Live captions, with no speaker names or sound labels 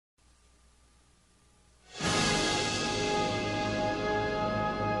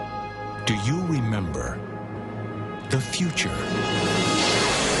Do you remember the future?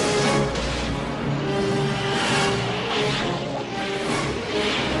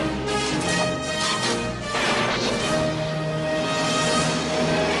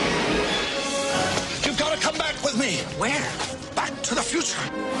 You've got to come back with me. Where? Back to the future.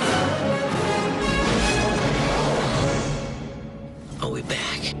 Are we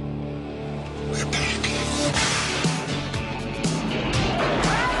back? We're back.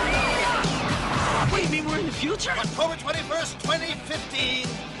 What do you mean we're in the future? October 21st, 2015.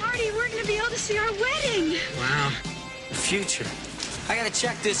 Marty, we're going to be able to see our wedding. Wow. The future. I gotta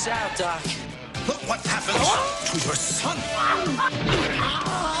check this out, Doc. Look what happens to your son.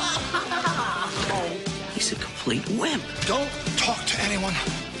 He's a complete wimp. Don't talk to anyone.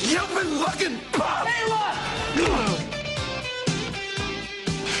 You've been looking, Bob! Hey, look!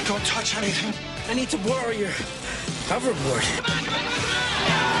 Don't touch anything. I need to borrow your hoverboard.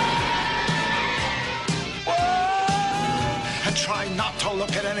 And try not to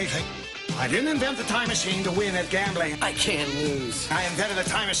look at anything. I didn't invent the time machine to win at gambling. I can't lose. I invented the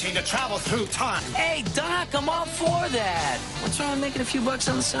time machine to travel through time. Hey, Doc, I'm all for that. What's wrong with making a few bucks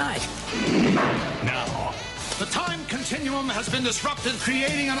on the side? Now, The time continuum has been disrupted,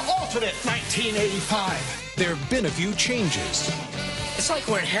 creating an alternate 1985. there have been a few changes. It's like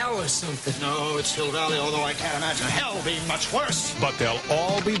we're in hell or something. No, it's Hill Valley, although I can't imagine hell being much worse. But they'll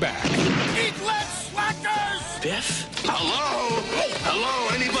all be back. Eat less, slackers! Biff? Hello?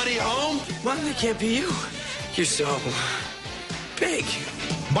 Hello? Anybody home? Well, it can't be you. You're so big.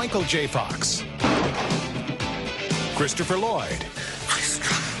 Michael J. Fox. Christopher Lloyd.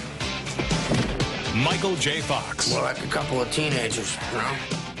 Michael J. Fox. Well, like a couple of teenagers, you know?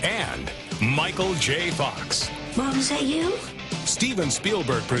 And Michael J. Fox. Mom, is that you? Steven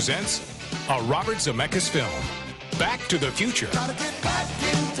Spielberg presents a Robert Zemeckis film, Back to the Future,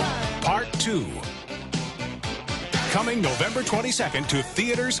 Part 2. Coming November 22nd to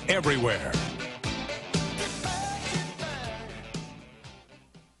theaters everywhere.